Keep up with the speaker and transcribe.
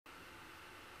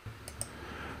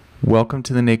Welcome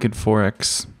to the Naked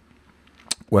Forex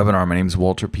webinar. My name is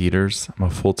Walter Peters. I'm a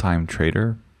full-time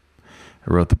trader.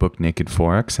 I wrote the book Naked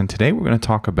Forex, and today we're going to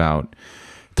talk about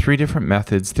 3 different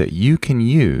methods that you can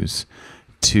use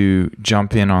to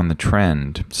jump in on the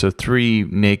trend. So 3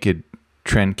 naked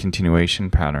trend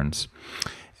continuation patterns.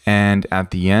 And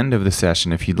at the end of the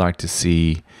session, if you'd like to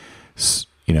see,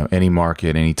 any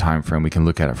market, any time frame, we can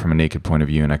look at it from a naked point of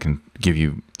view, and I can give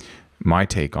you my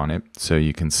take on it, so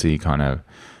you can see kind of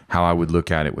how I would look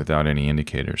at it without any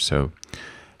indicators. So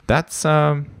that's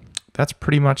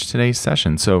pretty much today's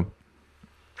session. So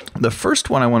the first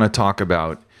one I want to talk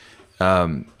about,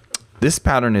 this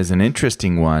pattern is an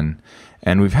interesting one,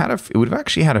 and we've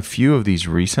actually had a few of these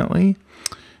recently,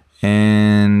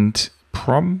 and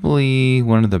probably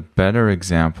one of the better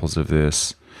examples of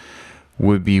this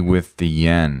would be with the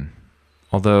yen,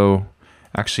 although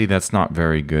actually that's not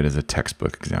very good as a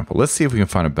textbook example. Let's see if we can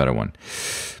find a better one.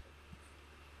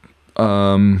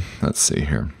 Let's see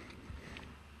here.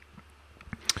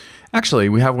 Actually,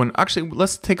 we have one. Actually,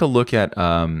 let's take a look at,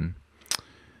 I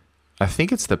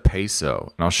think it's the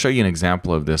peso. And I'll show you an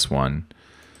example of this one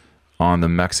on the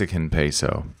Mexican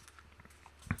peso.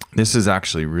 This is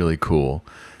actually really cool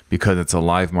because it's a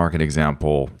live market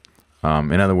example.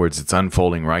 In other words, it's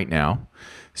unfolding right now.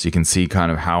 So you can see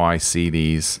kind of how I see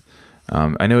these.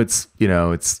 I know it's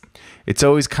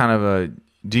always kind of a,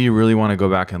 do you really want to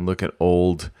go back and look at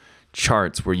old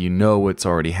charts where you know what's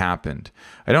already happened?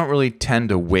 I don't really tend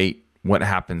to wait what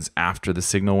happens after the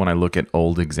signal when I look at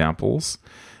old examples,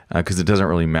 because it doesn't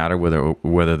really matter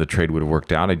whether the trade would have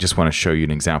worked out. I just want to show you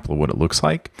an example of what it looks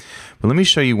like. But let me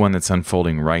show you one that's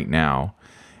unfolding right now.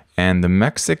 And the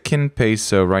Mexican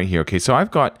peso right here. Okay, so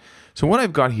what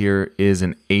I've got here is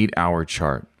an 8-hour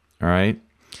chart. All right.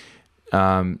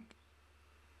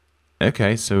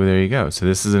 Okay, so there you go. So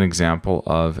this is an example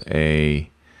of a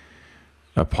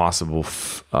possible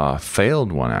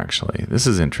failed one, actually. This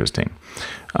is interesting.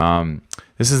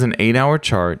 This is an 8-hour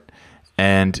chart,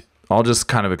 and I'll just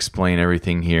kind of explain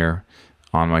everything here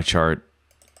on my chart.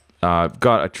 I've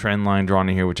got a trend line drawn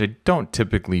in here, which I don't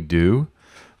typically do,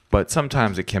 but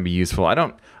sometimes it can be useful. I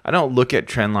don't look at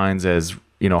trend lines as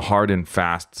hard and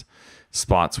fast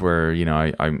spots where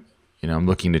I'm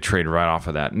looking to trade right off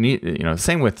of that.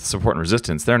 Same with support and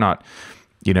resistance. They're not.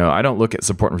 I don't look at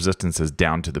support and resistance as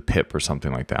down to the pip or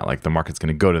something like that. Like the market's going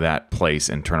to go to that place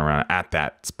and turn around at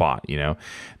that spot.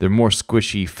 They're more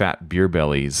squishy, fat beer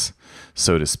bellies,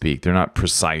 so to speak. They're not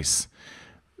precise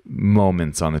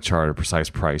moments on the chart or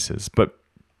precise prices. But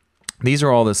these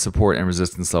are all the support and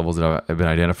resistance levels that have been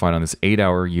identified on this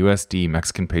 8-hour USD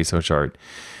Mexican peso chart.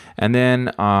 And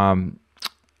then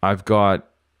I've got,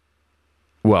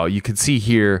 well, you can see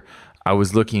here, I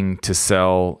was looking to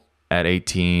sell at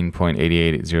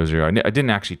 18.8800. I didn't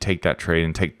actually take that trade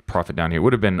and take profit down here. It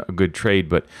would have been a good trade,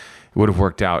 but it would have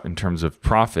worked out in terms of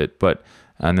profit.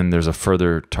 And then there's a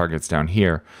further targets down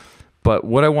here. But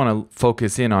what I want to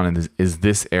focus in on is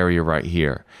this area right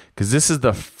here, because this is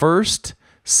the first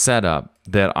setup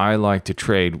that I like to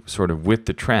trade sort of with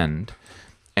the trend,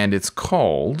 and it's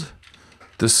called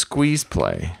the squeeze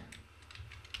play.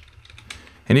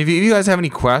 And if you guys have any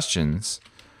questions,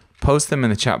 post them in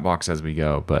the chat box as we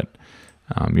go, but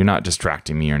you're not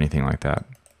distracting me or anything like that.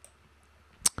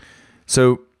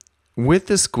 So with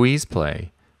the squeeze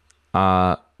play,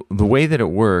 the way that it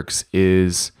works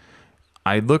is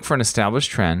I look for an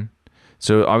established trend.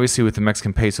 So obviously with the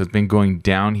Mexican peso, it's been going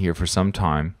down here for some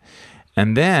time.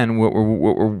 And then what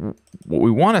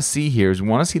we want to see here is we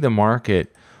want to see the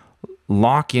market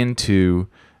lock into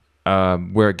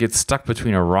where it gets stuck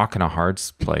between a rock and a hard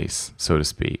place, so to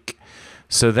speak.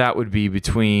 So that would be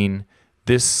between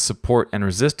this support and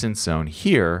resistance zone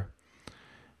here,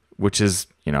 which is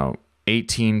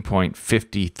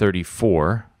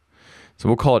 18.5034. So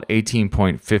we'll call it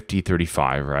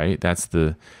 18.5035, right? That's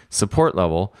the support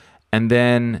level. And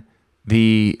then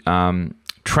the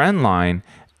trend line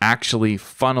actually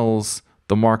funnels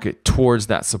the market towards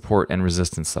that support and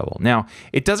resistance level. Now,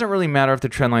 it doesn't really matter if the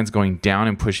trend line is going down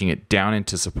and pushing it down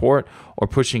into support or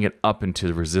pushing it up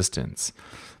into resistance.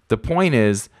 The point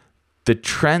is the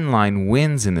trend line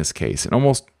wins in this case, and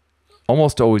almost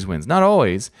always wins. Not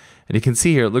always, and you can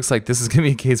see here it looks like this is going to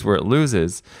be a case where it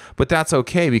loses, but that's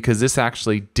okay because this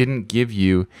actually didn't give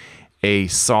you a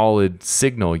solid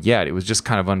signal yet. It was just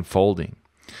kind of unfolding.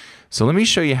 So let me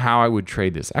show you how I would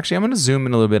trade this. Actually, I'm going to zoom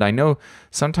in a little bit. I know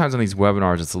sometimes on these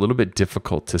webinars it's a little bit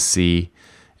difficult to see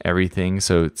everything,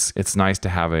 so it's nice to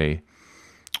have a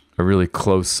really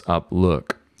close up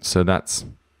look. So that's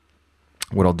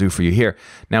what I'll do for you here.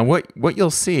 Now what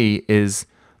you'll see is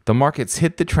the markets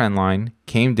hit the trend line,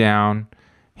 came down,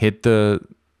 hit the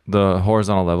the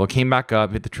horizontal level, came back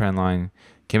up, hit the trend line,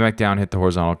 came back down, hit the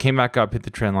horizontal, came back up, hit the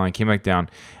trend line, came back down.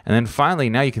 And then finally,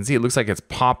 now you can see it looks like it's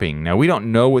popping. Now, we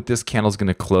don't know what this candle is going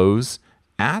to close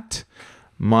at.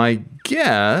 My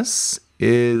guess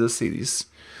is, let's see, these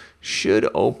should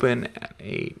open at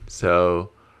 8.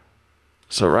 So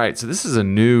right, so this is a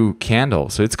new candle.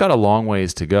 So it's got a long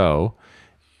ways to go.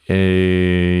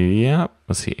 Yeah,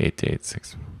 let's see, 8 to 8,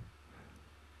 6.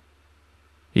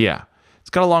 Yeah, it's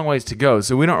got a long ways to go.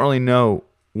 So we don't really know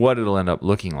what it'll end up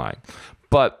looking like.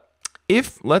 But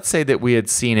if, let's say that we had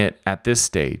seen it at this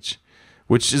stage,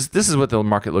 which is, this is what the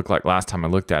market looked like last time I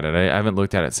looked at it. I haven't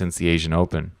looked at it since the Asian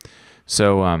Open.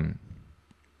 So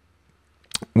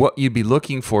what you'd be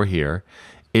looking for here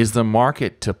is the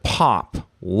market to pop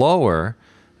lower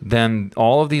than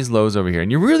all of these lows over here.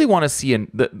 And you really want to see,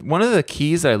 one of the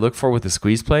keys that I look for with the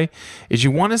squeeze play is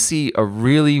you want to see a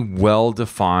really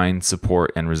well-defined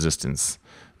support and resistance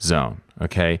zone,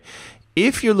 okay?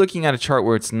 If you're looking at a chart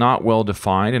where it's not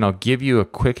well-defined, and I'll give you a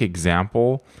quick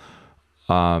example,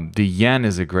 the yen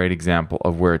is a great example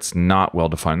of where it's not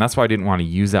well-defined. That's why I didn't want to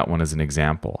use that one as an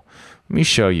example. Let me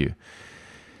show you.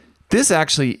 This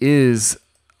actually is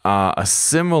a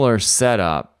similar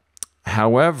setup.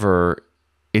 However,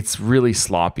 it's really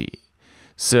sloppy.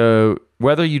 So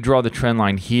whether you draw the trend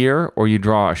line here or you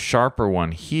draw a sharper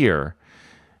one here,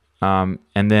 and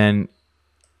then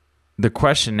the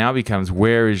question now becomes,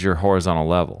 where is your horizontal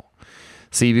level?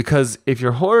 See, because if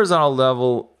your horizontal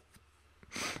level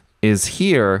is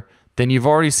here, then you've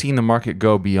already seen the market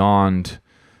go beyond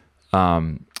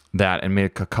that and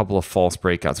make a couple of false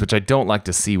breakouts, which I don't like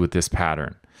to see with this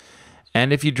pattern.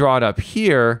 And if you draw it up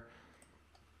here,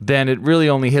 then it really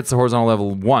only hits the horizontal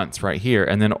level once right here.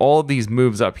 And then all of these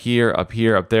moves up here, up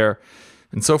there,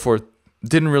 and so forth,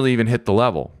 didn't really even hit the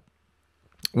level,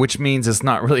 which means it's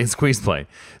not really a squeeze play.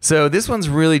 So this one's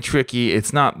really tricky.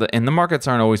 It's not, and the markets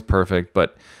aren't always perfect,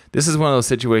 but this is one of those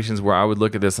situations where I would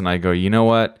look at this and I go, you know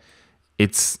what?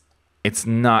 It's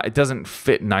not, it doesn't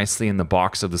fit nicely in the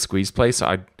box of the squeeze play.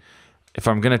 So if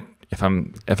I'm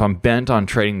bent on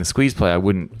trading the squeeze play, I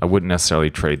wouldn't necessarily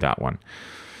trade that one.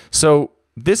 So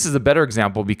this is a better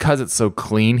example because it's so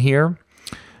clean here.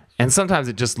 And sometimes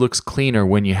it just looks cleaner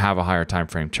when you have a higher time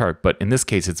frame chart. But in this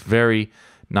case, it's very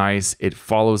nice. It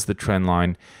follows the trend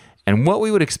line. And what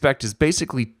we would expect is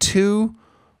basically two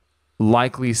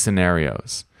likely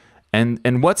scenarios.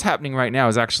 And what's happening right now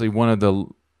is actually one of the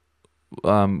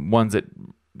ones that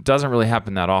doesn't really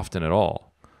happen that often at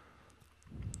all.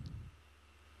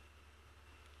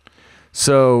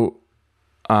 So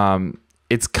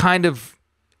it's kind of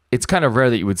rare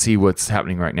that you would see what's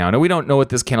happening right now. Now, we don't know what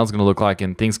this candle is going to look like,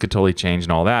 and things could totally change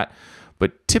and all that.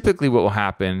 But typically what will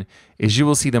happen is you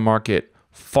will see the market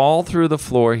fall through the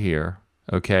floor here,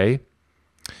 okay?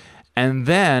 And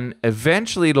then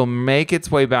eventually it'll make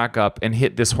its way back up and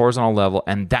hit this horizontal level,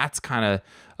 and that's kind of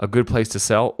a good place to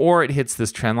sell. Or it hits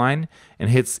this trend line and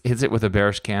hits it with a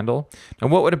bearish candle. Now,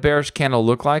 what would a bearish candle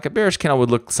look like? A bearish candle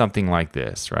would look something like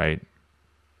this, right?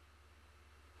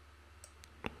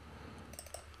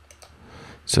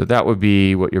 So that would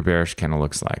be what your bearish candle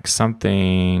looks like.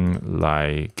 Something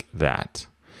like that.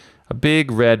 A big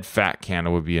red fat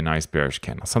candle would be a nice bearish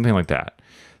candle. Something like that.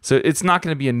 So it's not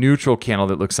going to be a neutral candle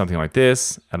that looks something like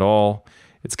this at all.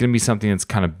 It's going to be something that's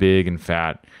kind of big and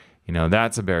fat. You know,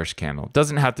 that's a bearish candle. It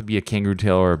doesn't have to be a kangaroo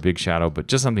tail or a big shadow, but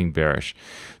just something bearish.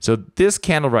 So this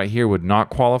candle right here would not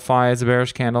qualify as a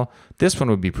bearish candle. This one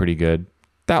would be pretty good.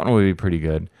 That one would be pretty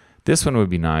good. This one would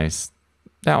be nice.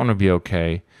 That one would be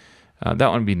okay. That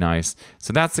one would be nice.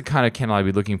 So that's the kind of candle I'd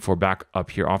be looking for back up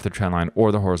here off the trend line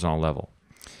or the horizontal level.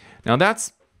 Now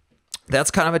that's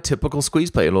kind of a typical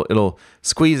squeeze play. It'll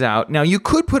squeeze out. Now you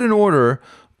could put an order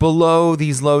below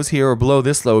these lows here, or below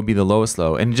this low would be the lowest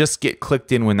low, and just get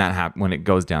clicked in when when it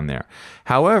goes down there.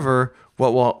 However,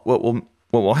 what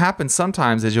will happen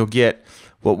sometimes is you'll get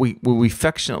what we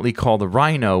affectionately call the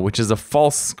rhino, which is a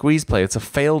false squeeze play. It's a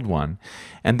failed one.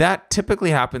 And that typically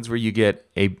happens where you get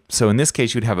so in this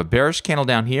case, you'd have a bearish candle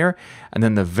down here, and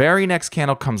then the very next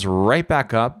candle comes right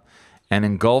back up and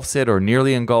engulfs it or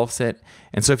nearly engulfs it.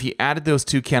 And so if you added those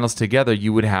two candles together,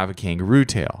 you would have a kangaroo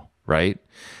tail, right?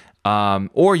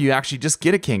 Or you actually just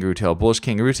get a kangaroo tail, bullish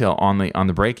kangaroo tail on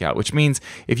the breakout, which means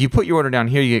if you put your order down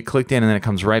here, you get clicked in and then it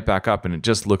comes right back up and it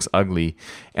just looks ugly.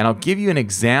 And I'll give you an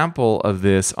example of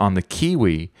this on the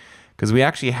Kiwi, because we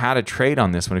actually had a trade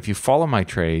on this one. If you follow my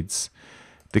trades,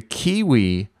 the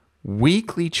Kiwi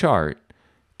weekly chart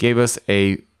gave us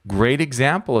a great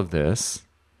example of this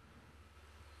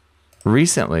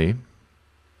recently.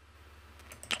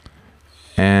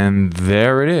 And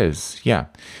there it is. Yeah.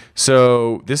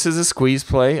 So this is a squeeze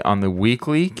play on the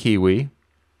weekly Kiwi.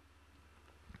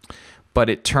 but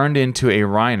it turned into a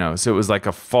rhino. So it was like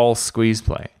a false squeeze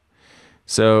play.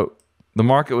 So the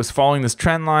market was following this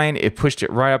trend line. It pushed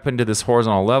it right up into this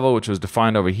horizontal level, which was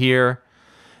defined over here.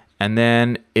 And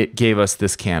then it gave us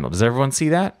this candle. Does everyone see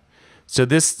that?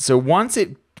 So once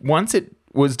it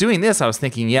was doing this, I was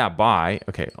thinking, yeah, buy.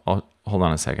 Okay, hold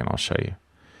on a second. I'll show you.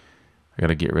 I got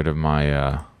to get rid of my,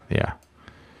 yeah.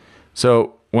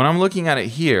 So when I'm looking at it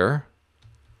here,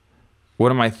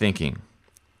 what am I thinking?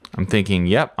 I'm thinking,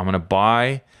 yep, I'm going to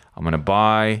buy. I'm going to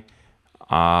buy.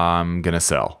 I'm going to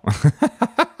sell.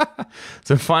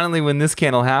 So finally, when this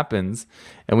candle happens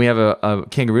and we have a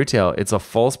kangaroo tail, it's a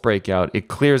false breakout. It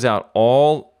clears out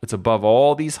it's above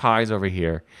all these highs over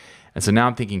here. And so now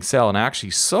I'm thinking sell, and I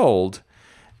actually sold,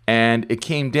 and it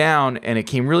came down, and it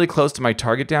came really close to my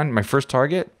target down, my first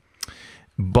target.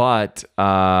 But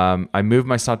I moved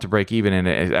my stop to break even, and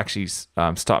it actually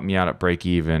stopped me out at break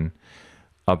even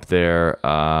up there,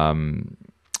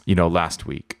 last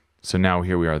week. So now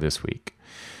here we are this week.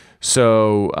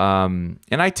 So, and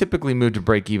I typically move to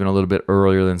break even a little bit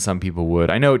earlier than some people would.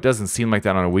 I know it doesn't seem like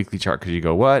that on a weekly chart because you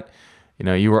go, what?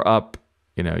 You were up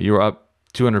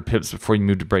 200 pips before you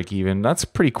moved to break even. That's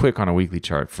pretty quick on a weekly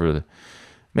chart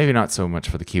maybe not so much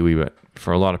for the Kiwi, but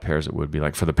for a lot of pairs it would be,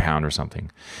 like for the pound or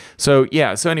something. So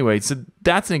yeah, so anyway, so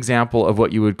that's an example of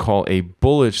what you would call a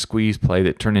bullish squeeze play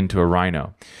that turned into a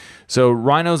rhino. So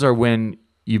rhinos are when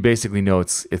you basically know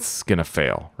it's going to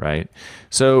fail, right?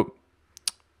 So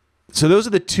those are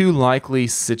the two likely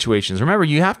situations. Remember,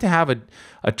 you have to have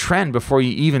a trend before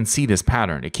you even see this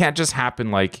pattern. It can't just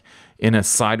happen like in a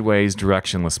sideways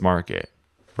directionless market,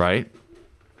 right?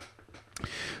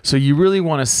 So you really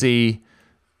want to see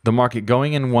the market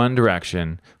going in one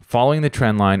direction, following the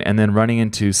trend line, and then running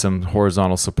into some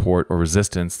horizontal support or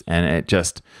resistance, and it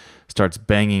just starts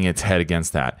banging its head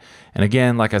against that. And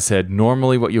again, like I said,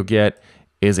 normally what you'll get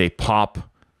is a pop,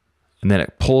 and then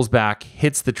it pulls back,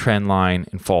 hits the trend line,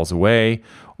 and falls away.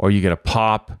 Or you get a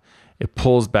pop, it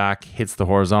pulls back, hits the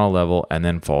horizontal level, and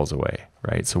then falls away,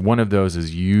 right? So one of those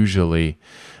is usually,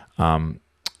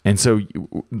 and so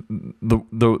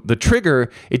the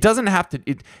trigger, it doesn't have to,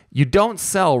 you don't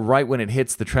sell right when it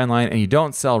hits the trend line, and you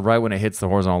don't sell right when it hits the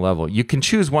horizontal level. You can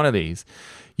choose one of these.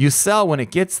 You sell when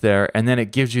it gets there, and then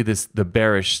it gives you the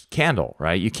bearish candle,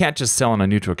 right? You can't just sell on a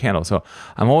neutral candle. So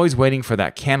I'm always waiting for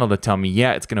that candle to tell me,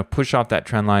 yeah, it's going to push off that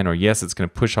trend line, or yes, it's going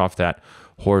to push off that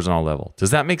horizontal level. Does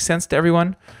that make sense to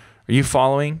everyone? Are you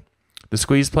following the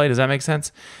squeeze play? Does that make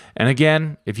sense? And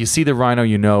again, if you see the rhino,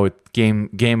 you know it's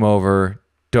game over.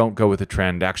 Don't go with the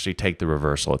trend. Actually take the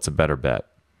reversal. It's a better bet.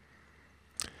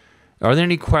 Are there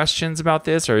any questions about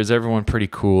this, or is everyone pretty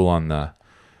cool on the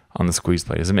squeeze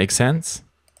play? Does it make sense?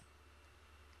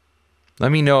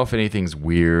 Let me know if anything's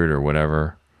weird or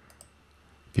whatever.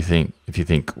 If you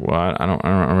think, well, I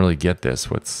don't really get this.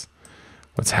 What's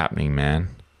happening, man?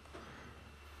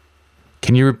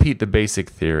 Can you repeat the basic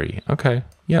theory? Okay.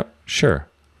 Yep. Sure.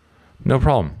 No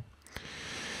problem.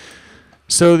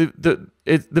 So the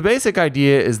basic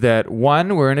idea is that,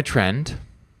 one, we're in a trend.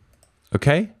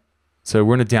 Okay. So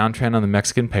we're in a downtrend on the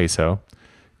Mexican peso.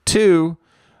 Two,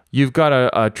 you've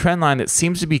got a trend line that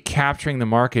seems to be capturing the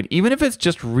market, even if it's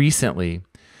just recently.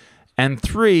 And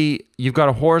three, you've got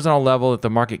a horizontal level that the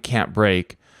market can't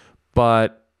break.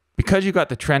 But because you've got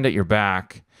the trend at your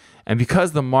back, and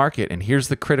because the market, and here's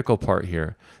the critical part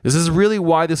here, this is really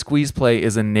why the squeeze play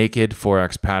is a naked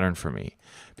Forex pattern for me.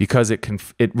 Because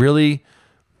it's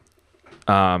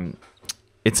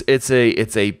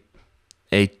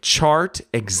a chart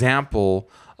example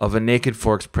of a naked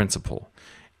Forex principle.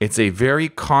 It's a very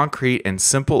concrete and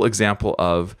simple example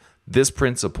of this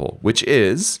principle, which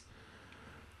is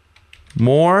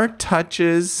more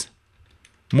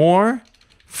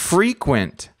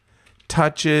frequent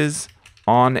touches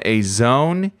on a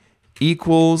zone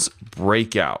equals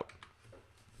breakout.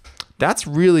 That's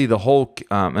really the whole,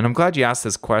 and I'm glad you asked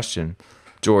this question,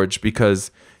 George, because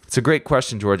it's a great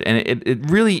question, George, and it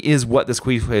really is what the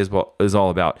squeeze play is all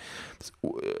about.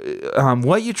 A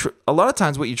lot of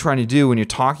times what you're trying to do when you're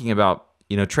talking about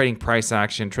trading price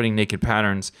action, trading naked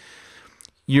patterns,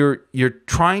 you're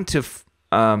trying to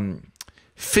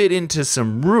fit into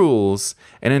some rules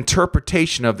and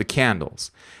interpretation of the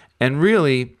candles. And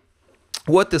really,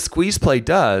 what the squeeze play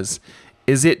does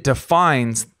is it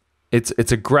defines,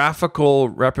 it's a graphical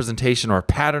representation or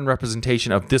pattern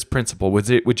representation of this principle,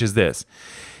 which is this.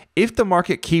 If the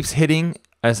market keeps hitting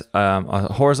as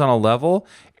a horizontal level,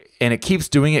 and it keeps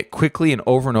doing it quickly and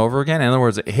over again. In other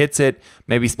words, it hits it,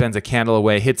 maybe spends a candle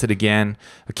away, hits it again,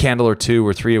 a candle or two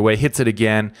or three away, hits it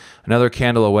again, another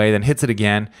candle away, then hits it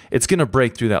again. It's going to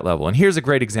break through that level. And here's a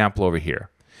great example over here.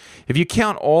 If you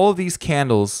count all of these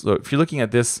candles, so if you're looking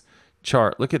at this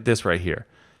chart, look at this right here.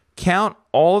 Count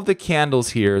all of the candles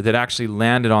here that actually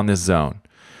landed on this zone.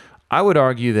 I would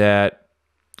argue that,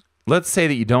 let's say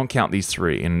that you don't count these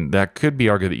three, and that could be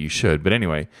argued that you should. But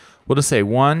anyway, we'll just say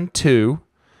 1, 2,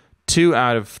 2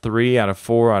 out of 3, out of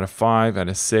 4, out of 5, out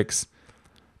of 6,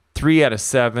 3 out of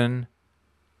 7,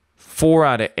 4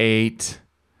 out of 8.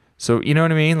 So you know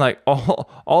what I mean? Like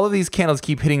all of these candles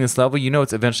keep hitting this level. You know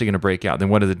it's eventually going to break out. Then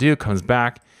what does it do? It comes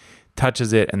back,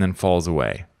 touches it, and then falls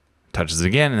away. Touches it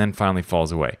again, and then finally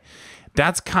falls away.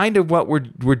 That's kind of what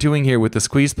we're doing here with the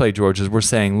squeeze play, George, is we're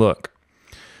saying, look,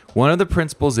 one of the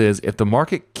principles is if the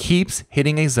market keeps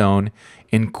hitting a zone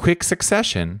in quick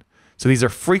succession, so these are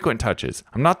frequent touches.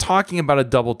 I'm not talking about a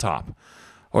double top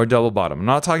or a double bottom. I'm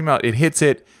not talking about it hits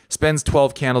it, spends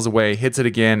 12 candles away, hits it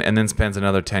again, and then spends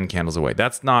another 10 candles away.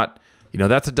 That's not,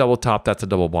 that's a double top, that's a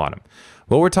double bottom.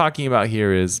 What we're talking about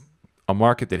here is a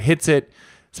market that hits it,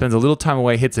 spends a little time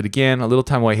away, hits it again, a little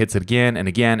time away, hits it again, and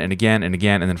again, and again, and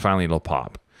again, and then finally it'll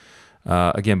pop.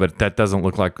 Again, but that doesn't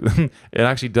look like, it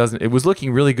actually doesn't, it was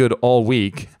looking really good all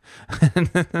week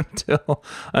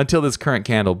until this current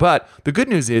candle. But the good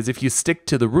news is if you stick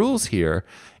to the rules here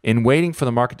in waiting for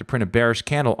the market to print a bearish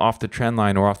candle off the trend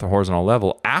line or off the horizontal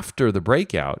level after the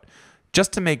breakout,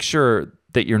 just to make sure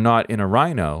that you're not in a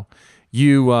rhino,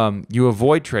 you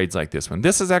avoid trades like this one.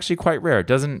 This is actually quite rare. It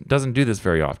doesn't do this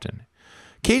very often.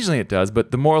 Occasionally it does, but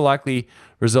the more likely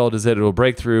result is that it'll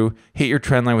break through, hit your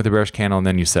trend line with a bearish candle, and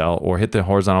then you sell, or hit the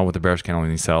horizontal with a bearish candle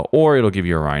and you sell, or it'll give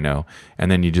you a rhino, and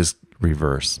then you just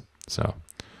reverse. So,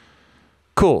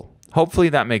 cool. Hopefully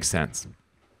that makes sense.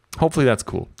 Hopefully that's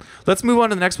cool. Let's move on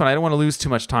to the next one. I don't want to lose too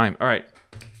much time. All right.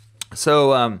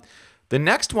 So the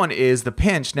next one is the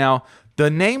pinch. Now,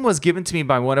 the name was given to me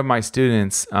by one of my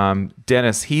students,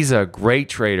 Dennis. He's a great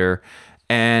trader.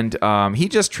 And he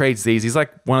just trades these. He's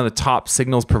like one of the top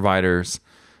signals providers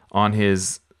on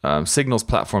his signals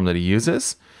platform that he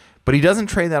uses. But he doesn't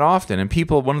trade that often. And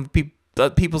people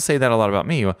say that a lot about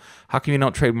me. Well, how come you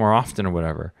don't trade more often or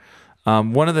whatever?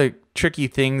 One of the tricky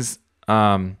things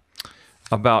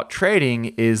about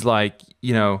trading is like,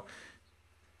 you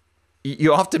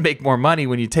often make more money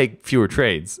when you take fewer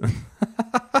trades.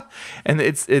 And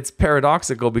it's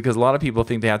paradoxical because a lot of people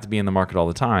think they have to be in the market all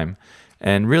the time.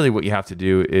 And really what you have to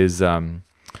do is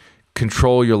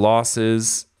control your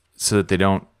losses so that they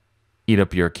don't eat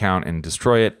up your account and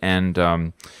destroy it, and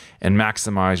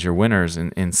maximize your winners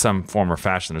in some form or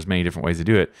fashion. There's many different ways to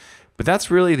do it. But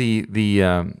that's really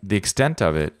the extent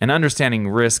of it. And understanding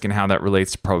risk and how that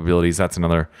relates to probabilities, that's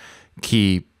another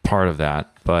key part of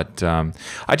that. But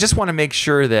I just want to make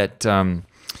sure that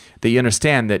you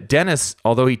understand that Dennis,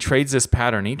 although he trades this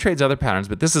pattern, he trades other patterns,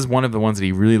 but this is one of the ones that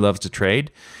he really loves to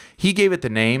trade. He gave it the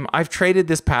name. I've traded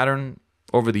this pattern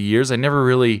over the years. I never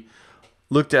really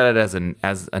looked at it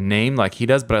as a name like he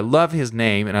does, but I love his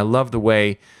name, and I love the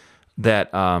way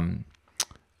that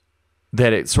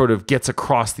that it sort of gets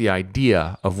across the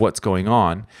idea of what's going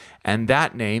on. And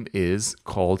that name is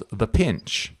called the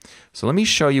pinch. So let me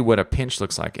show you what a pinch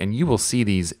looks like, and you will see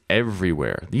these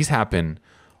everywhere. These happen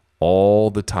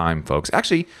all the time, folks.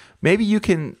 Actually, maybe you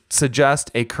can suggest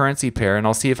a currency pair, and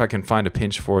I'll see if I can find a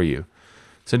pinch for you.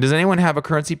 So does anyone have a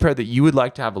currency pair that you would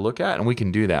like to have a look at? And we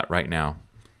can do that right now.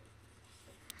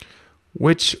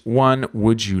 Which one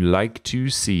would you like to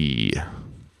see?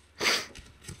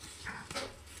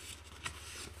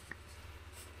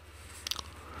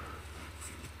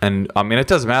 And I mean, it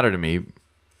doesn't matter to me.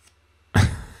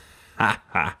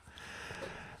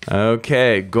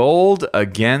 Okay, gold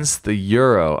against the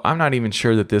euro. I'm not even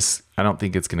sure that this, I don't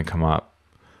think it's going to come up.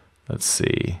 Let's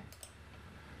see.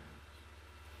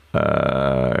 No.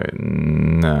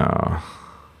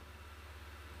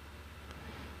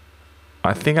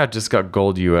 I think I just got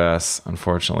gold US,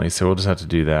 unfortunately, so we'll just have to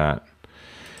do that.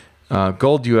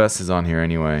 Gold US is on here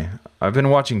anyway. I've been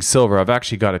watching silver. I've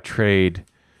actually got a trade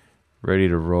ready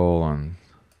to roll on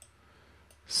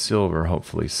silver,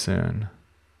 hopefully soon.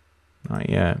 Not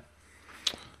yet.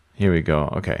 Here we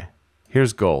go. Okay,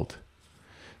 here's gold.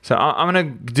 So I'm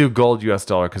going to do gold US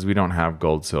dollar because we don't have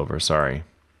gold silver, sorry.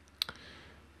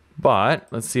 But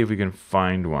let's see if we can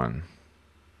find one.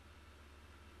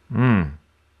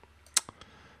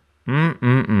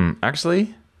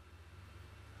 Actually,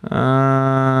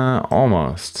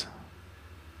 almost.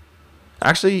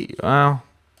 Actually, well,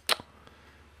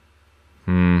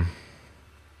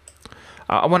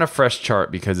 I want a fresh chart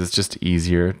because it's just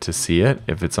easier to see it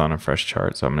if it's on a fresh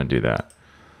chart. So I'm going to do that.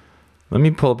 Let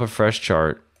me pull up a fresh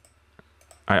chart.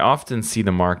 I often see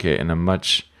the market in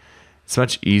it's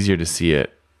much easier to see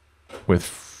it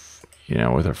with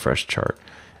a fresh chart.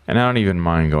 And I don't even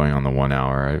mind going on the 1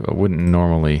 hour. I wouldn't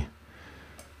normally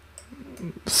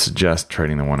suggest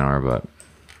trading the 1 hour, but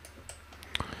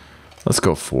let's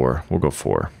go 4. We'll go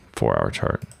 4-hour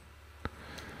chart.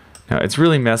 Now it's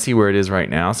really messy where it is right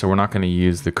now, so we're not going to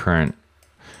use the current.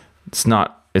 It's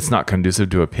not conducive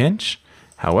to a pinch.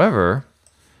 However,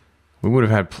 we would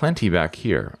have had plenty back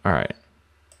here. All right.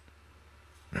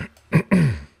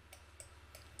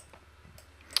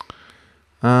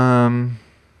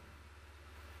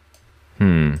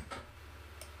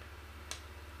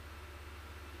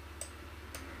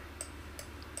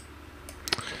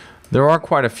 There are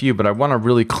quite a few, but I want a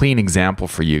really clean example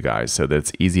for you guys so that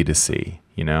it's easy to see,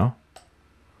 you know?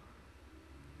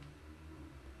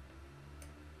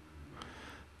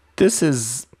 This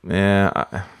is,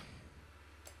 yeah.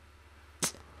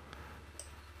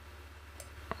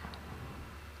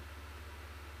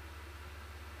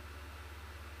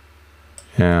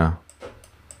 Yeah.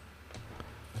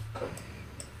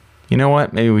 You know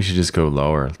what? Maybe we should just go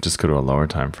lower. Just go to a lower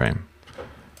time frame.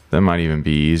 That might even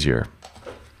be easier.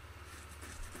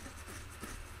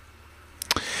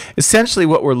 Essentially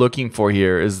what we're looking for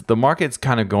here is the market's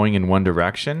kind of going in one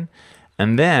direction,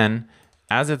 and then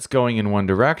as it's going in one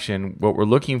direction, what we're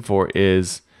looking for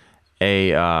is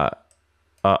it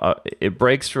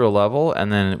breaks through a level,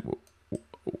 and then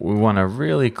we want a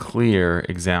really clear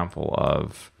example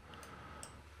of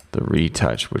the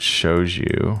retouch, which shows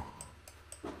you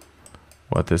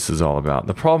what this is all about.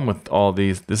 The problem with all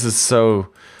these, this is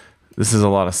a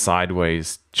lot of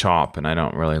sideways chop, and I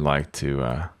don't really like to,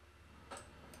 I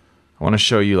want to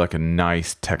show you like a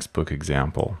nice textbook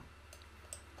example.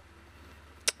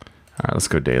 All right, let's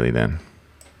go daily then.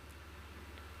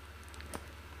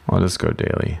 I'll just go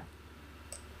daily.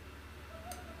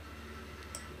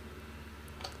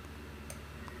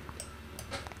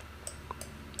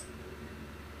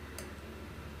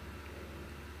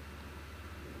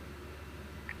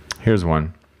 Here's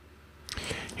one.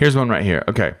 Here's one right here.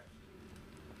 Okay.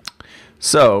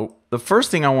 So the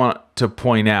first thing I want to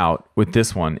point out with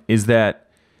this one is that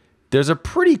there's a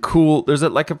pretty cool,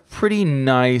 like a pretty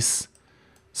nice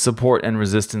support and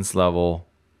resistance level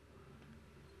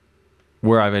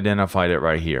where I've identified it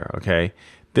right here. Okay.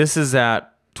 This is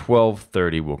at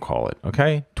 1230, we'll call it.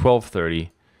 Okay.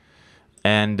 1230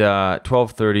 and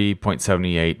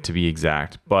 1230.78 to be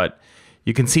exact. But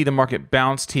you can see the market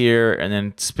bounced here and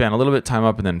then spent a little bit of time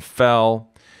up and then fell.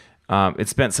 It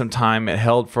spent some time. It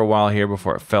held for a while here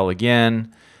before it fell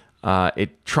again.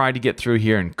 It tried to get through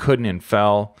here and couldn't and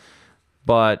fell.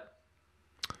 But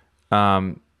what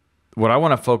I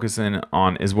want to focus in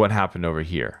on is what happened over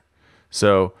here.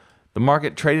 So the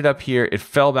market traded up here. It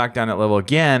fell back down at level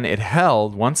again. It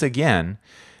held once again.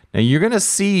 Now you're going to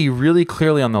see really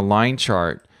clearly on the line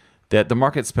chart that the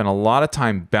market spent a lot of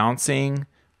time bouncing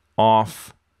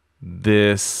off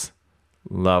this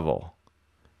level.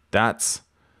 That's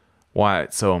why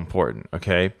it's so important,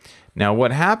 okay? Now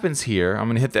what happens here, I'm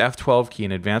gonna hit the F12 key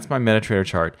and advance my MetaTrader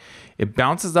chart. It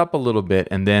bounces up a little bit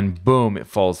and then boom, it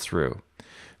falls through.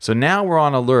 So now we're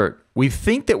on alert. We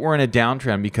think that we're in a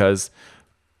downtrend because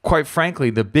quite frankly,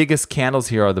 the biggest candles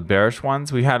here are the bearish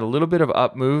ones. We had a little bit of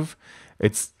up move.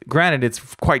 Granted, it's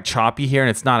quite choppy here and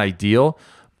it's not ideal,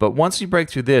 but once we break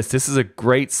through this is a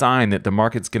great sign that the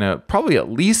market's gonna probably at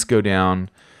least go down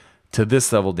to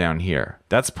this level down here.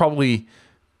 That's probably,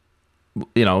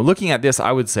 you know, looking at this,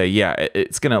 I would say, yeah,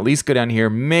 it's gonna at least go down here.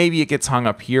 Maybe it gets hung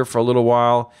up here for a little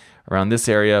while around this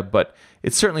area, but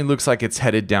it certainly looks like it's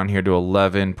headed down here to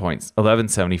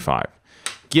 11.75,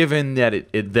 given that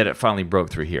it finally broke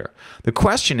through here. The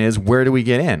question is, where do we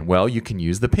get in? Well, you can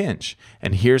use the pinch,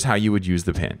 and here's how you would use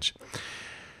the pinch.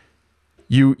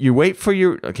 You wait for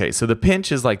your, okay, so the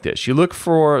pinch is like this. You look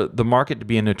for the market to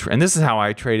be in a trend, and this is how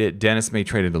I trade it. Dennis may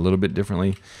trade it a little bit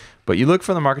differently, but you look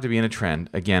for the market to be in a trend.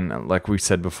 Again, like we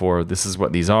said before, this is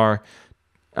what these are.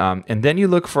 And then you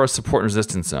look for a support and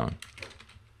resistance zone.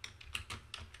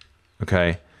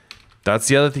 Okay, that's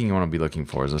the other thing you want to be looking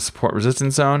for is a support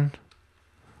resistance zone.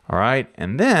 All right,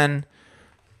 and then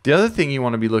the other thing you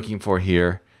want to be looking for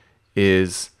here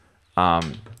is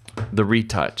the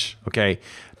retouch. Okay,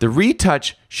 the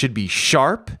retouch should be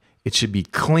sharp, it should be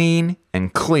clean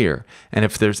and clear. And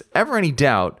if there's ever any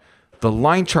doubt, the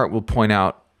line chart will point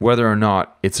out whether or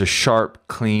not it's a sharp,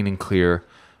 clean, and clear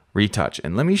retouch.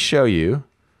 And let me show you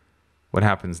what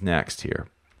happens next here.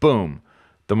 Boom,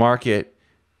 the market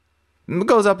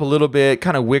goes up a little bit,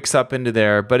 kind of wicks up into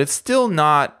there, but it's still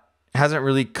not, hasn't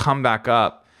really come back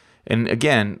up. And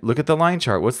again, look at the line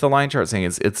chart. What's the line chart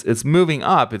saying? It's moving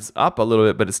up. It's up a little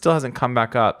bit, but it still hasn't come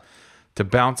back up to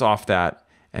bounce off that.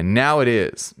 And now it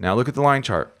is. Now look at the line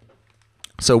chart.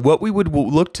 So what we would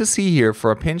look to see here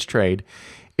for a pinch trade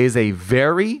is a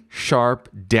very sharp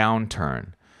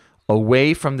downturn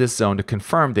away from this zone to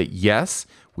confirm that, yes,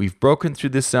 we've broken through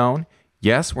this zone.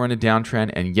 Yes, we're in a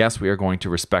downtrend, and yes, we are going to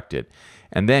respect it.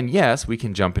 And then, yes, we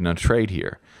can jump in a trade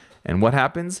here. And what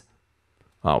happens?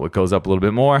 Oh, it goes up a little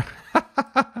bit more.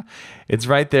 It's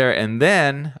right there. And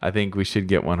then I think we should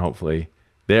get one, hopefully.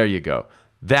 There you go.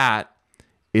 That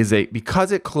is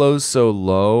because it closed so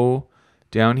low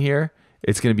down here,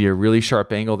 it's going to be a really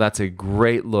sharp angle. That's a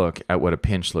great look at what a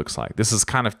pinch looks like. This is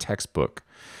kind of textbook.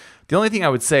 The only thing I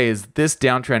would say is this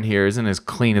downtrend here isn't as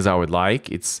clean as I would like.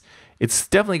 It's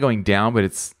definitely going down, but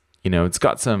it's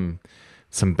got some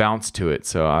bounce to it.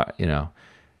 So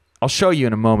I'll show you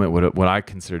in a moment what I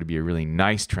consider to be a really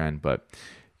nice trend. But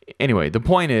anyway, the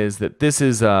point is that this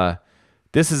is a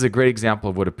great example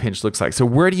of what a pinch looks like. So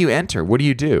where do you enter? What do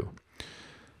you do?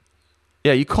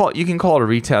 Yeah, you can call it a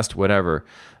retest, whatever.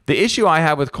 The issue I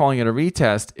have with calling it a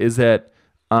retest is that,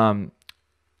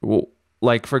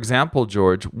 like for example,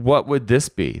 George, what would this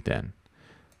be then?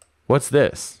 What's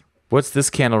this? What's this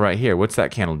candle right here? What's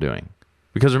that candle doing?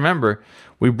 Because remember,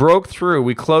 we broke through,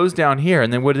 we closed down here,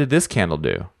 and then what did this candle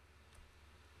do?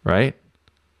 Right?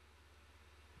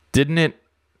 Didn't it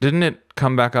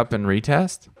come back up and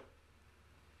retest?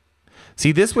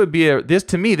 See, this would be a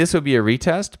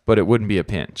retest, but it wouldn't be a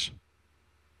pinch.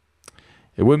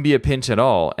 It wouldn't be a pinch at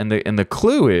all. And the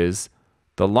clue is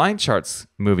the line chart's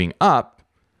moving up,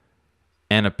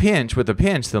 and on a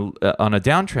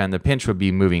downtrend, the pinch would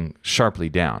be moving sharply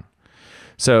down.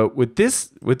 So with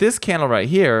this candle right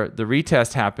here, the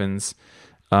retest happens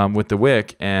with the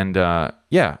wick, and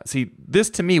yeah, see, this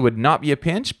to me would not be a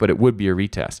pinch, but it would be a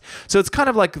retest. So it's kind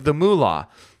of like the moolah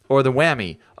or the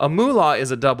whammy. A moolah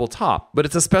is a double top, but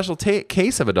it's a special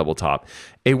case of a double top.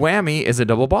 A whammy is a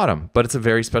double bottom, but it's a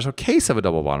very special case of a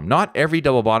double bottom. Not every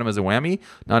double bottom is a whammy.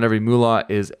 Not every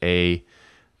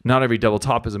double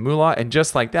top is a moolah, and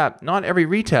just like that, not every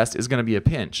retest is going to be a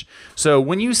pinch. So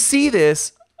when you see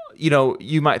this,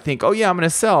 you might think, oh yeah, I'm going to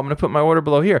sell. I'm going to put my order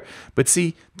below here. But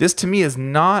see, this to me is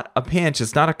not a pinch.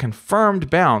 It's not a confirmed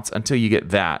bounce until you get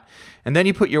that. And then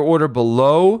you put your order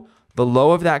below the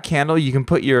low of that candle. You can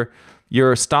put your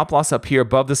stop loss up here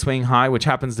above the swing high, which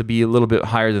happens to be a little bit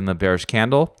higher than the bearish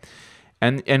candle.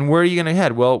 And where are you going to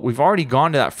head? Well, we've already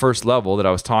gone to that first level that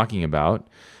I was talking about,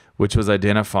 which was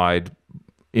identified,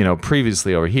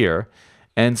 previously over here.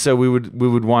 And so we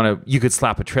would want to, you could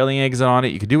slap a trailing exit on it.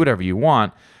 You could do whatever you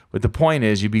want. But the point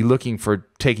is, you'd be looking for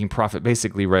taking profit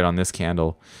basically right on this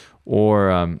candle,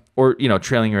 or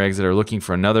trailing your exit, or looking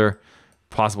for another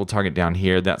possible target down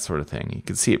here, that sort of thing. You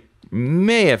can see it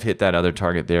may have hit that other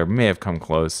target there, may have come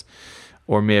close,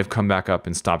 or may have come back up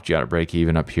and stopped you out at break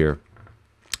even up here,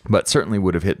 but certainly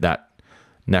would have hit that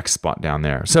next spot down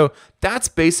there. So that's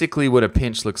basically what a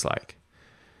pinch looks like.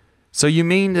 So you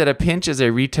mean that a pinch is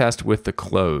a retest with the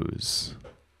close?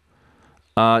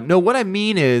 No, what I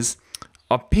mean is,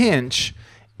 a pinch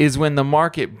is when the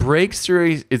market breaks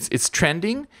through, it's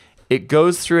trending, it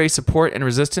goes through a support and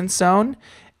resistance zone,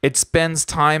 it spends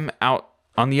time out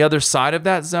on the other side of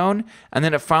that zone, and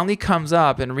then it finally comes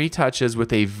up and retouches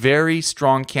with a very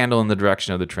strong candle in the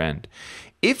direction of the trend.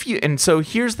 And so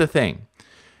here's the thing.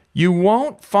 You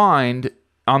won't find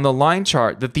on the line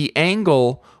chart that the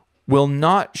angle will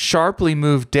not sharply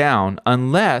move down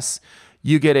unless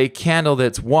you get a candle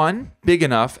that's one, big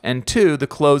enough, and two, the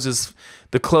close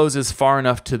is far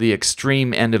enough to the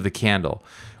extreme end of the candle.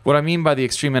 What I mean by the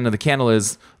extreme end of the candle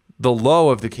is the low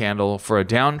of the candle for a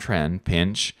downtrend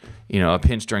pinch, a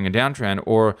pinch during a downtrend,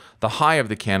 or the high of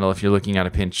the candle if you're looking at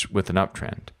a pinch with an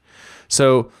uptrend.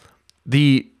 So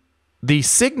the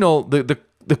signal, the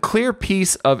clear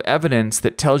piece of evidence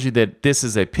that tells you that this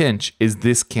is a pinch is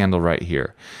this candle right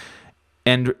here.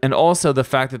 And also the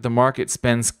fact that the market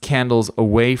spends candles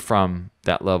away from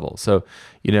that level. So,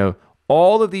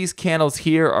 all of these candles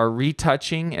here are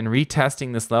retouching and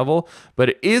retesting this level, but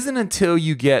it isn't until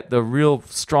you get the real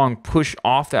strong push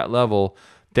off that level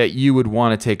that you would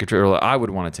want to take a trade, or I would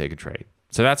want to take a trade.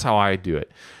 So that's how I do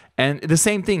it. And the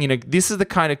same thing, this is the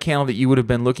kind of candle that you would have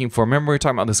been looking for. Remember we were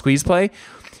talking about the squeeze play?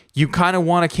 You kind of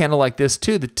want a candle like this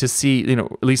too to see,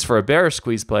 at least for a bearish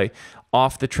squeeze play,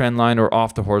 off the trend line or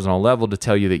off the horizontal level to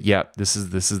tell you that, yep, this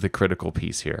is the critical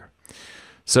piece here.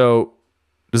 So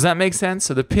does that make sense?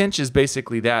 So the pinch is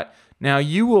basically that. Now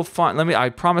you will find, I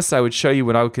promised I would show you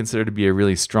what I would consider to be a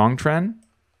really strong trend.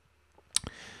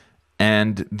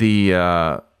 And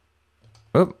the,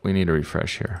 we need to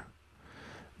refresh here.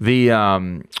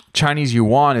 The Chinese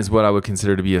yuan is what I would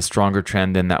consider to be a stronger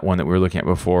trend than that one that we were looking at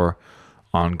before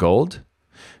on gold.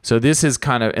 So this is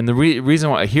kind of, and the reason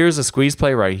why, here's a squeeze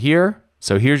play right here.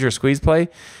 So here's your squeeze play.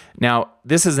 Now,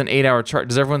 this is an 8-hour chart.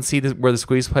 Does everyone see where the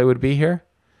squeeze play would be here?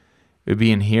 It would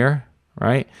be in here.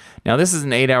 right? Now this is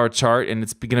an 8-hour chart, and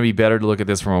it's going to be better to look at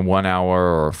this from a 1 hour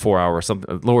or a 4 hour, something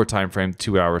a lower time frame,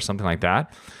 2 hours, something like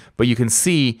that. But you can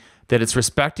see that it's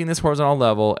respecting this horizontal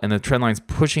level, and the trend line's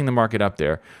pushing the market up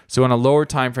there. So on a lower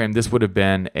time frame, this would have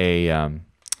been a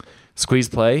squeeze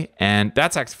play, and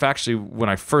that's actually when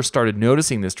I first started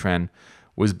noticing this trend.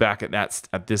 Was back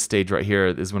at this stage right here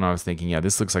is when I was thinking, yeah,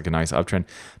 this looks like a nice uptrend.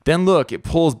 Then look, it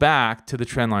pulls back to the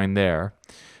trend line there.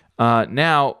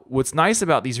 Now, what's nice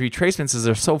about these retracements is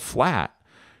they're so flat.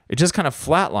 It just kind of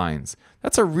flat lines.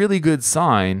 That's a really good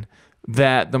sign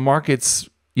that the market's,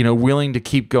 you know, willing to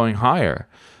keep going higher,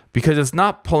 because it's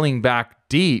not pulling back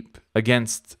deep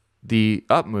against the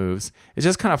up moves. It's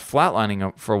just kind of flatlining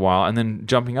up for a while and then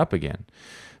jumping up again.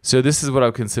 So this is what I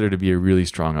would consider to be a really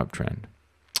strong uptrend.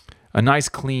 A nice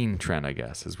clean trend, I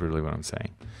guess, is really what I'm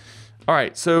saying. All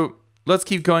right, so let's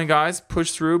keep going, guys.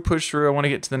 Push through, push through. I want to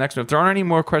get to the next one. If there aren't any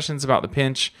more questions about the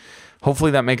pinch,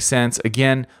 hopefully that makes sense.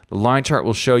 Again, the line chart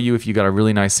will show you if you got a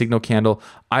really nice signal candle.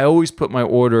 I always put my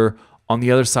order on the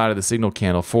other side of the signal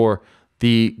candle. For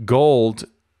the gold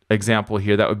example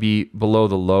here, that would be below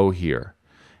the low here.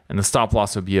 And the stop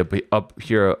loss would be up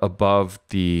here above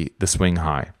the swing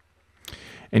high.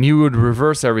 And you would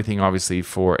reverse everything, obviously,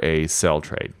 for a sell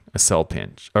trade, a sell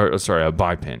pinch, or sorry, a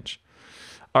buy pinch.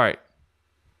 All right.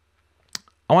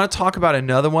 I want to talk about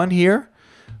another one here.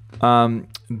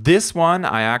 This one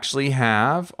I actually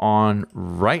have on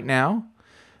right now.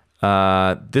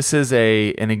 This is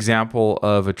an example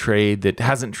of a trade that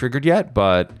hasn't triggered yet,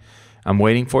 but I'm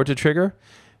waiting for it to trigger.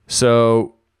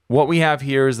 So what we have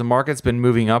here is the market's been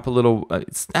moving up a little.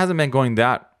 It hasn't been going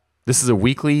that. This is a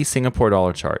weekly Singapore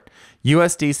dollar chart.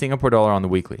 USD Singapore dollar on the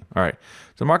weekly. All right.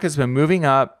 So the market's been moving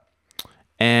up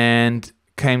and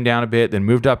came down a bit, then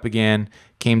moved up again,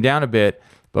 came down a bit.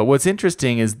 But what's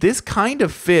interesting is this kind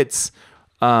of fits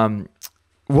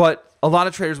what a lot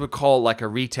of traders would call like a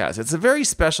retest. It's a very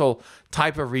special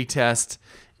type of retest.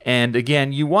 And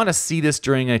again, you want to see this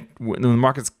when the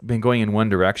market's been going in one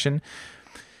direction.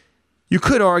 You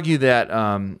could argue that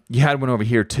you had one over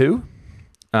here too,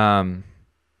 where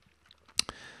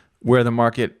the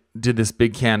market did this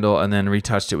big candle and then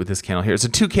retouched it with this candle here. It's a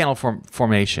 2-candle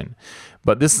formation,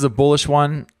 but this is a bullish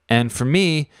one. And for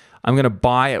me, I'm going to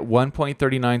buy at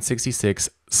 1.3966,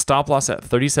 stop loss at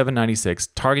 37.96,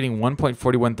 targeting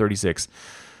 1.4136,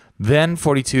 then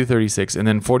 42.36, and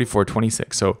then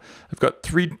 44.26. So I've got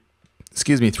three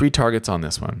targets on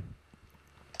this one.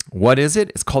 What is it?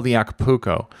 It's called the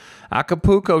Acapulco.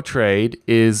 Acapulco trade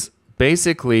is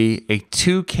basically a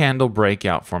 2-candle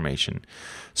breakout formation.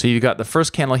 So you've got the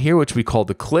first candle here, which we call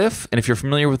the cliff. And if you're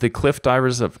familiar with the cliff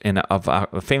divers the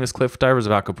famous cliff divers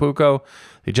of Acapulco,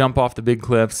 they jump off the big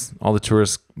cliffs. All the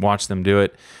tourists watch them do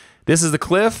it. This is the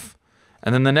cliff.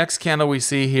 And then the next candle we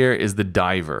see here is the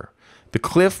diver. The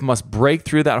cliff must break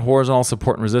through that horizontal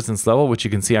support and resistance level, which you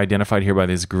can see identified here by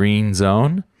this green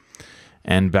zone.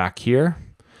 And back here,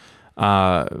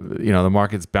 the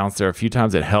market's bounced there a few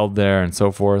times. It held there and so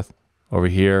forth. Over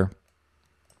here,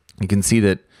 you can see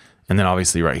that. And then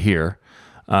obviously right here,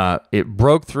 it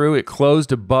broke through. It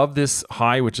closed above this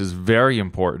high, which is very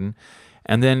important.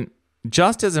 And then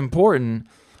just as important,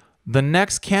 the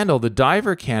next candle, the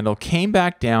diver candle, came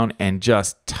back down and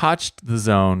just touched the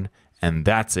zone, and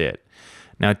that's it.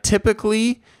 Now,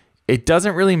 typically, it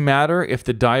doesn't really matter if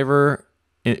the diver,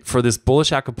 for this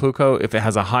bullish Acapulco, if it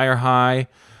has a higher high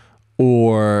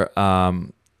or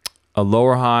a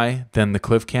lower high than the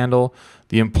cliff candle.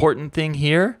 The important thing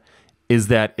here is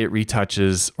that it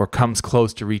retouches or comes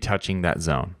close to retouching that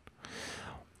zone.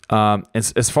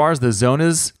 As far as the zone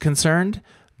is concerned,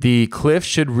 the cliff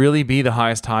should really be the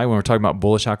highest high when we're talking about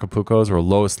bullish Acapulcos, or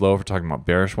lowest low if we're talking about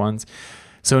bearish ones.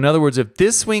 So in other words, if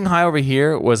this swing high over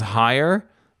here was higher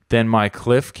than my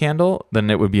cliff candle, then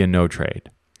it would be a no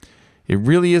trade. It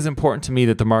really is important to me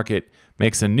that the market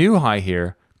makes a new high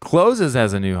here, closes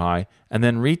as a new high, and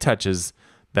then retouches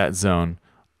that zone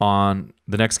on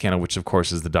the next candle, which of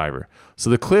course is the diver.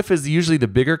 So the cliff is usually the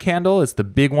bigger candle. It's the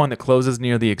big one that closes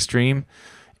near the extreme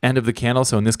end of the candle.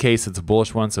 So in this case, it's a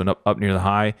bullish one, so up near the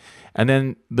high. And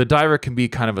then the diver can be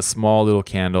kind of a small little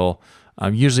candle.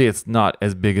 Usually it's not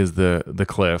as big as the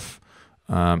cliff.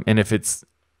 And if it's,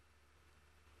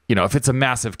 if it's a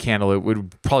massive candle, it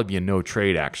would probably be a no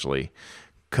trade actually,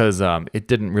 because it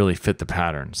didn't really fit the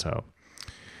pattern.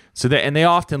 So they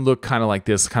often look kind of like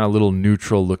this, kind of little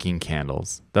neutral looking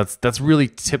candles. That's really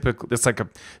typical.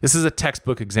 This is a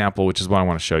textbook example, which is what I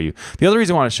want to show you. The other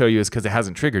reason I want to show you is because it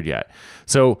hasn't triggered yet.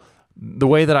 So the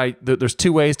way that there's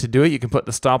two ways to do it. You can put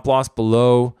the stop loss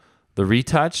below the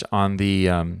retouch on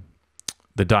the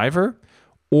diver,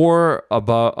 or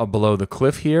above, below the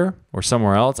cliff here or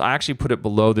somewhere else. I actually put it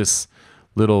below this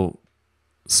little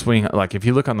swing. Like if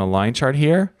you look on the line chart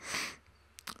here,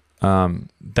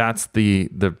 that's the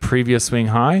previous swing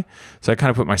high. So I kind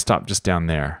of put my stop just down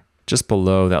there, just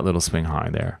below that little swing high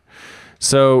there.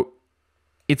 So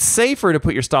it's safer to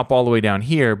put your stop all the way down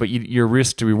here, but your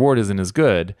risk to reward isn't as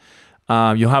good.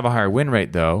 You'll have a higher win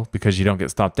rate though, because you don't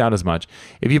get stopped out as much.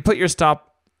 If you put your stop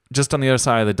just on the other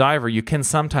side of the diver, you can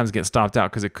sometimes get stopped out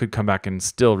because it could come back and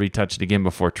still retouch it again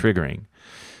before triggering.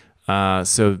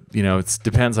 So, you know, it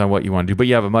depends on what you want to do, but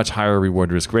you have a much higher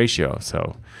reward risk ratio.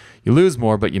 So you lose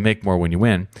more, but you make more when you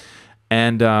win.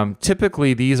 And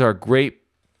typically these are great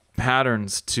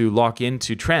patterns to lock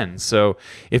into trends. So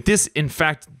if this in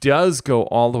fact does go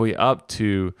all the way up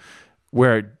to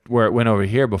where it went over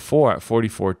here before at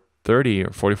 44.30 or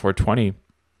 44.20,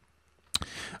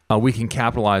 we can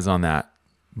capitalize on that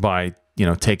by, you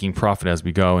know, taking profit as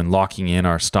we go and locking in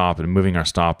our stop and moving our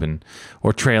stop and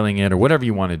or trailing it or whatever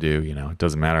you want to do. You know, it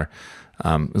doesn't matter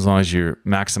as long as you're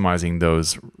maximizing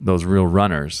those real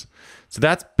runners. So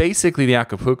that's basically the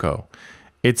Acapulco.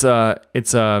 It's a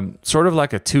sort of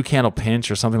like a 2-candle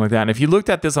pinch or something like that. And if you looked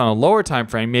at this on a lower time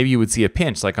frame, maybe you would see a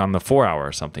pinch like on the 4-hour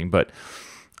or something. But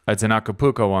it's an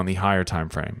Acapulco on the higher time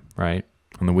frame, right?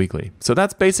 On the weekly. So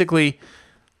that's basically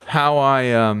how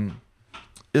I.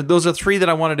 Those are 3 that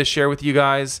I wanted to share with you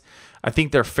guys. I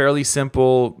think they're fairly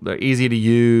simple. They're easy to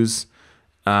use.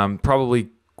 Probably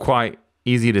quite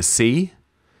easy to see.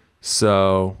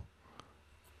 So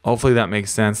hopefully that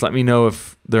makes sense. Let me know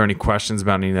if there are any questions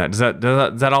about any of that.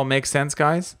 Does that all make sense,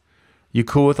 guys? You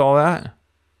cool with all that? Are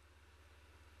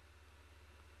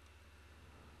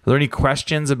there any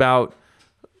questions about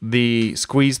the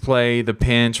squeeze play, the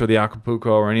pinch, or the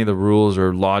Acapulco, or any of the rules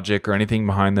or logic or anything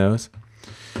behind those?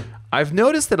 I've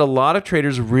noticed that a lot of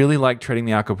traders really like trading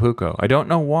the Acapulco. I don't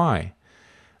know why.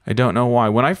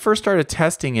 When I first started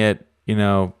testing it, you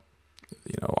know,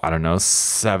 I don't know,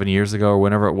 7 years ago or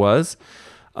whenever it was,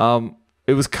 I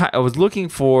was looking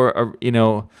for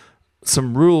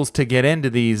some rules to get into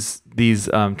these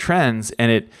trends,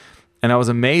 and I was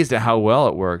amazed at how well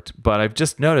it worked. But I've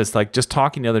just noticed, like just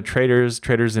talking to other traders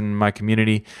in my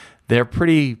community, they're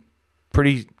pretty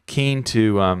keen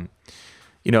to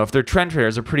if they're trend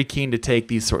traders, they're pretty keen to take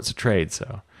these sorts of trades.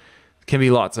 So it can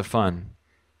be lots of fun.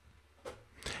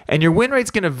 And your win rate's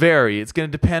going to vary. It's going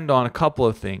to depend on a couple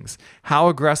of things. How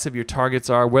aggressive your targets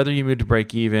are, whether you move to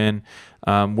break even,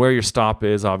 where your stop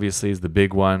is, obviously, is the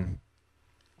big one.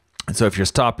 And so if your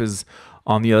stop is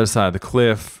on the other side of the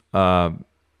cliff,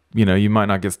 you might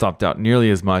not get stopped out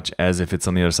nearly as much as if it's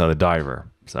on the other side of the diver.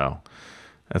 So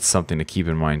that's something to keep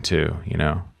in mind too,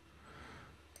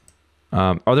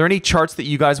 Are there any charts that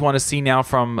you guys want to see now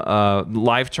from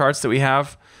live charts that we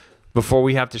have before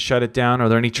we have to shut it down? Are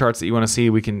there any charts that you want to see?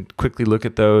 We can quickly look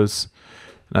at those,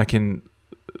 and I can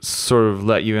sort of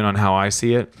let you in on how I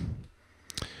see it.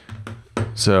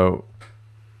 So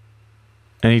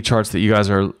any charts that you guys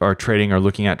are trading or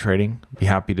looking at trading, be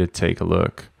happy to take a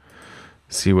look,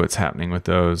 see what's happening with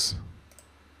those.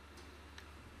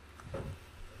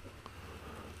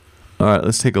 All right,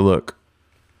 let's take a look.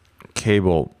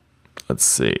 Cable. Let's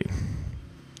see.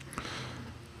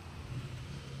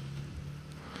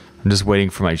 I'm just waiting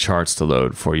for my charts to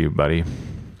load for you, buddy.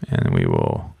 And we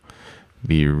will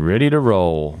be ready to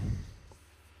roll.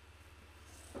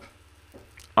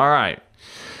 All right.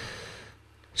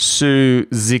 So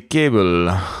the cable.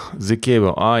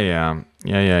 Oh, yeah.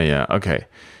 Yeah. Okay.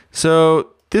 So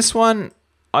this one,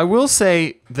 I will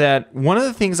say that one of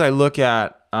the things I look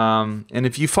at, and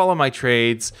if you follow my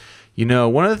trades,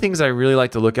 one of the things I really like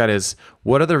to look at is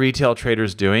what are the retail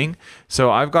traders doing?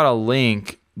 So I've got a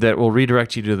link that will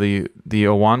redirect you to the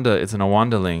Owanda. It's an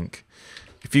Owanda link.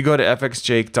 If you go to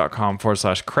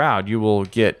fxjake.com/crowd, you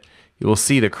will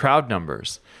see the crowd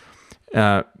numbers.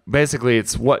 Basically,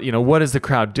 it's what is the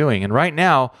crowd doing? And right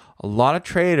now, a lot of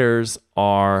traders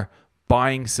are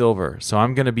buying silver. So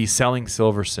I'm going to be selling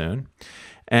silver soon.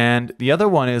 And the other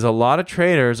one is a lot of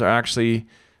traders are actually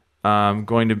buying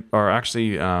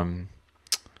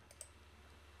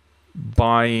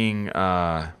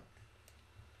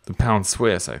the pound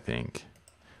Swiss, I think.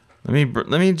 Let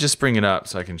me just bring it up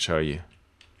so I can show you.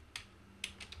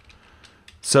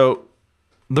 So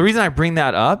the reason I bring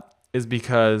that up is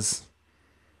because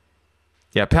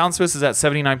pound Swiss is at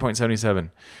 79.77.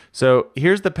 So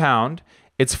here's the pound.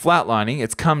 It's flatlining.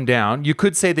 It's come down. You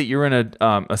could say that you're in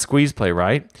a squeeze play,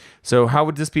 right? So how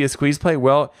would this be a squeeze play?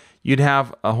 Well, you'd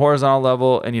have a horizontal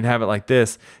level and you'd have it like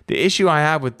this. The issue I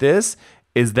have with this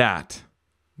is that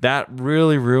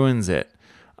really ruins it.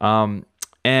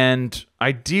 And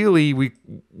ideally, we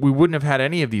wouldn't have had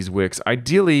any of these wicks.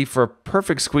 Ideally, for a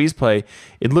perfect squeeze play,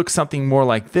 it looks something more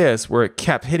like this, where it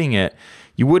kept hitting it.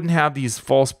 You wouldn't have these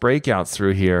false breakouts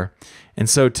through here. And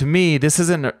so to me, this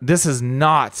is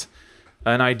not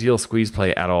an ideal squeeze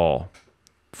play at all,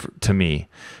 to me.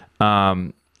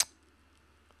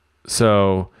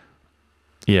 So,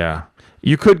 yeah.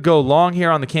 You could go long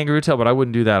here on the kangaroo tail, but I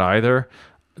wouldn't do that either.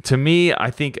 To me, I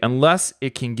think unless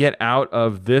it can get out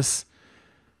of this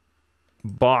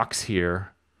box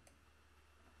here,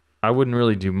 I wouldn't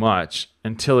really do much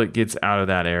until it gets out of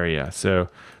that area. So,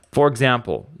 for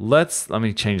example, let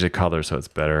me change the color so it's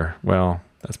better. Well,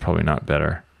 that's probably not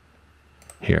better.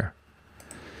 Here.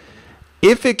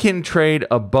 If it can trade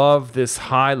above this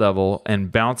high level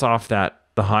and bounce off the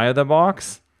high of the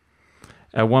box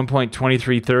at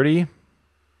 1.2330,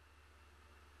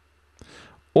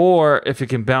 or if it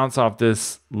can bounce off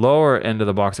this lower end of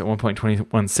the box at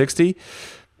 1.2160,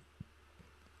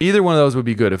 either one of those would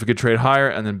be good. If it could trade higher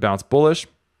and then bounce bullish,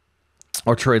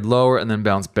 or trade lower and then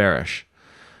bounce bearish.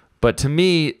 But to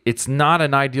me, it's not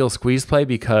an ideal squeeze play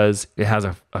because it has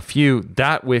a few.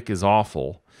 That wick is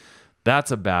awful.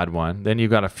 That's a bad one. Then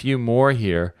you've got a few more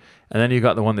here, and then you've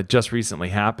got the one that just recently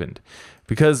happened.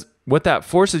 Because what that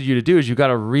forces you to do is you've got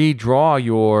to redraw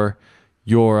your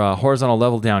horizontal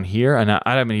level down here. And I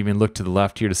haven't even looked to the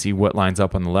left here to see what lines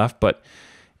up on the left. But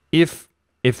if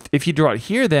you draw it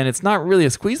here, then it's not really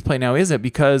a squeeze play now, is it?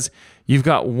 Because you've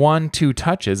got 1-2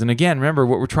 touches. And again, remember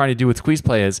what we're trying to do with squeeze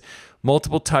play is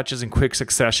multiple touches in quick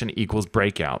succession equals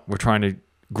breakout. We're trying to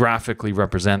graphically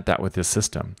represent that with this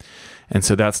system. And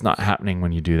so that's not happening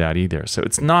when you do that either. So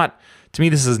it's not, to me,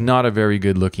 this is not a very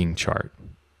good looking chart.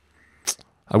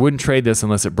 I wouldn't trade this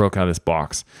unless it broke out of this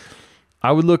box.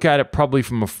 I would look at it probably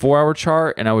from a 4-hour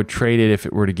chart, and I would trade it if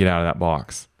it were to get out of that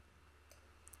box.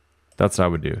 That's what I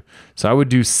would do. So I would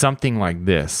do something like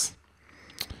this.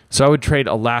 So I would trade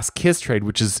a last kiss trade,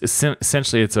 which is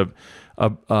essentially it's a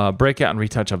breakout and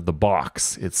retouch of the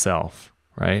box itself,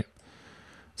 right?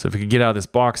 So if you could get out of this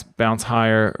box, bounce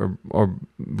higher, or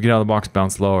get out of the box,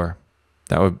 bounce lower,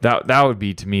 that would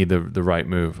be to me the right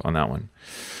move on that one.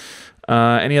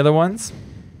 Any other ones?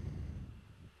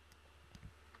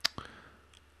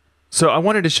 So I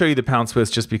wanted to show you the pound Swiss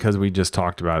just because we just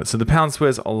talked about it. So the pound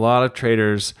Swiss, a lot of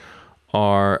traders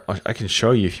are, I can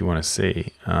show you if you want to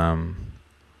see,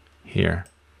 here.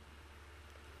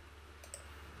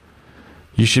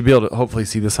 You should be able to hopefully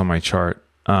see this on my chart.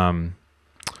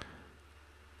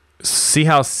 See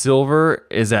how silver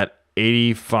is at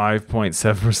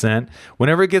 85.7%.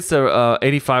 Whenever it gets to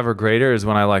 85 or greater is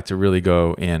when I like to really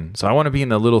go in. So I want to be in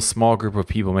the little small group of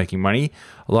people making money.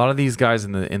 A lot of these guys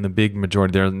in the big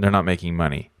majority, they're not making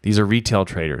money. These are retail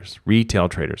traders. Retail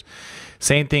traders.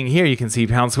 Same thing here. You can see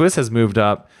pound Swiss has moved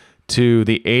up to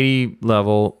the 80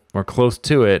 level or close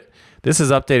to it. This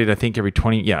is updated, I think, every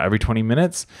 20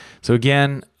 minutes. So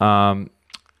again,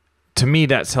 to me,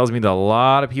 that tells me that a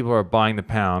lot of people are buying the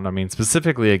pound. I mean,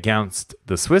 specifically against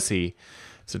the Swissy.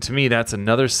 So to me, that's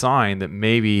another sign that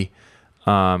maybe,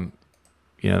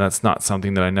 that's not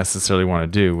something that I necessarily want to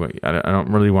do. I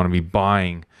don't really want to be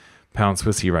buying pound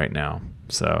Swissy right now.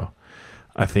 So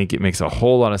I think it makes a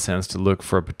whole lot of sense to look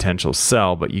for a potential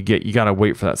sell, but you got to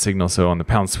wait for that signal. So on the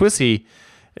pound Swissy,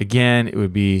 again, it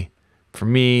would be, for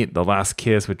me, the last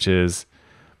kiss, which is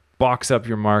box up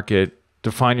your market,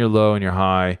 define your low and your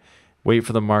high, wait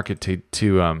for the market to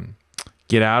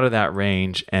get out of that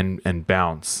range and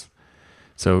bounce.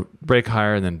 So break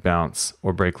higher and then bounce,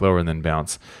 or break lower and then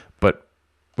bounce. But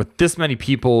with this many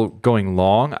people going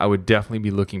long, I would definitely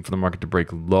be looking for the market to break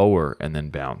lower and then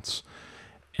bounce.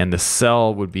 And the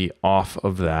sell would be off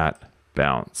of that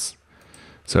bounce.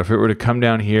 So if it were to come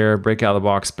down here, break out of the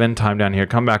box, spend time down here,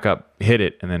 come back up, hit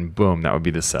it, and then boom, that would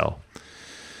be the sell.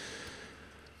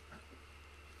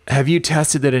 Have you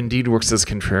tested that it indeed works as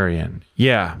contrarian?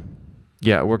 Yeah,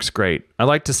 it works great. I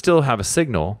like to still have a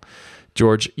signal,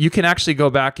 George. You can actually go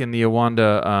back in the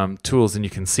Awanda tools, and you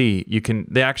can see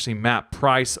they actually map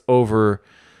price over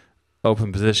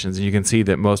open positions, and you can see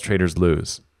that most traders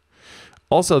lose.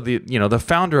 Also, the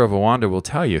founder of Awanda will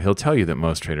tell you. He'll tell you that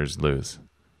most traders lose.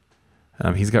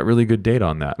 He's got really good data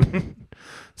on that.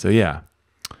 So yeah.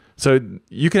 So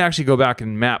you can actually go back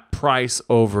and map price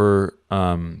over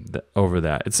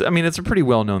that. It's a pretty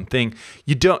well-known thing.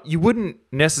 You wouldn't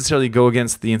necessarily go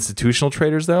against the institutional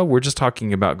traders though. We're just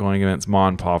talking about going against ma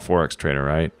and pa Forex trader,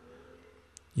 right?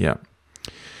 Yeah.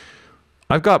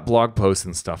 I've got blog posts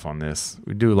and stuff on this.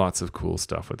 We do lots of cool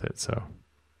stuff with it. So,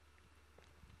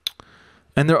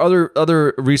 and there are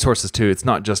other resources too. It's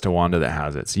not just Awanda that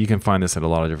has it. So you can find this at a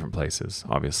lot of different places.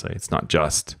 Obviously, it's not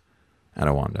just at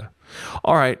Awanda.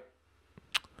 All right.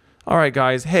 All right,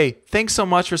 guys. Hey, thanks so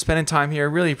much for spending time here.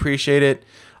 Really appreciate it.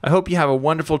 I hope you have a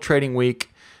wonderful trading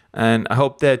week, and I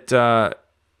hope that that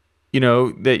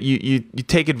you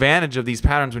take advantage of these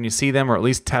patterns when you see them, or at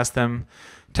least test them.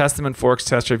 Test them in Forex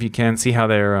Tester if you can. See how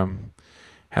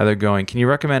they're going. Can you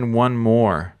recommend one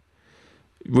more?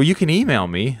 Well, you can email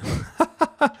me.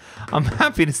 I'm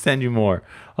happy to send you more.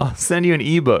 I'll send you an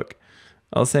ebook.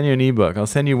 I'll send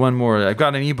you one more. I've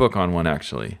got an ebook on one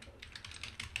actually.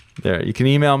 There, you can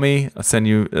email me. I'll send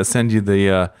you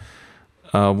the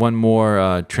one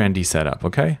more trendy setup.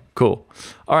 Okay, cool.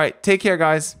 All right, take care,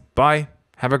 guys. Bye.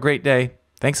 Have a great day.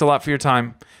 Thanks a lot for your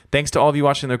time. Thanks to all of you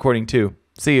watching the recording too.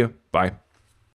 See you. Bye.